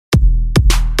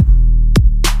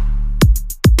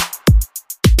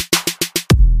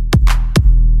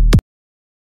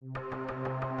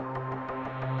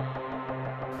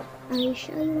you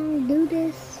sure you want to do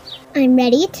this? I'm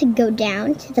ready to go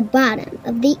down to the bottom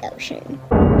of the ocean.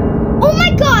 Oh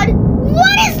my God!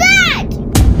 What is that?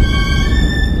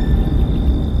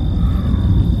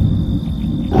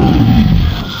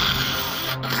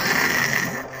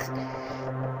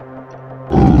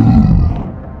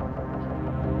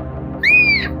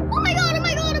 Oh my God! Oh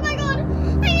my God! Oh my God!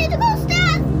 I need to call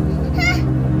staff!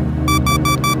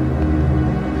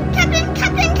 Captain!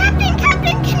 Captain! Captain!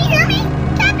 Captain! Can you hear me?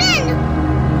 Captain!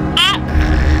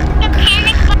 The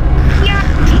panic button. You're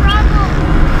in trouble.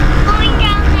 Going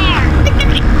down there.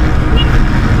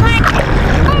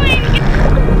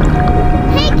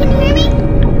 Hey, can you hear me?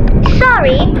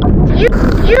 Sorry, you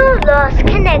lost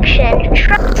connection.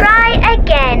 Try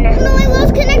again. No, I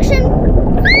lost connection. Ah,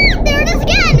 there it is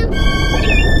again.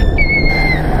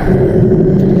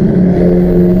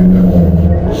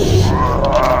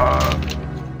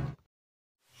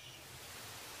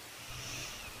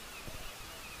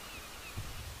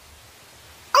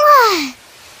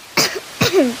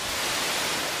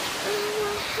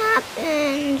 What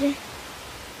happened?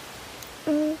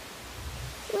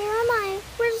 Where am I?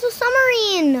 Where's the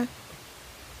submarine?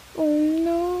 Oh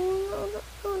no,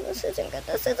 oh, this isn't good,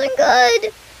 this isn't good.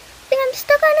 I think I'm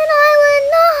stuck on an island,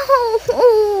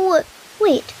 no!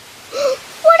 Wait,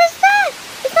 what is that?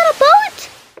 Is that a boat?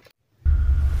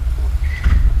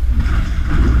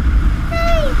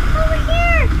 Hey, over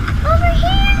here! Over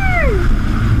here!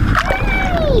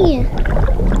 Hey!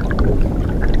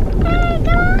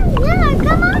 Hey,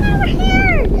 come on over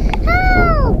here!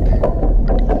 Help!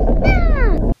 Yeah.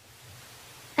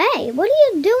 Hey, what are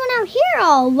you doing out here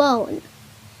all alone?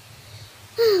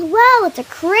 Well, it's a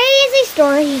crazy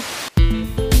story.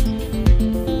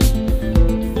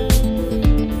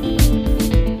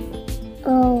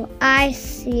 Oh, I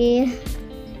see.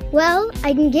 Well,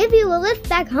 I can give you a lift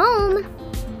back home.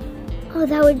 Oh,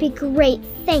 that would be great.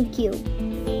 Thank you.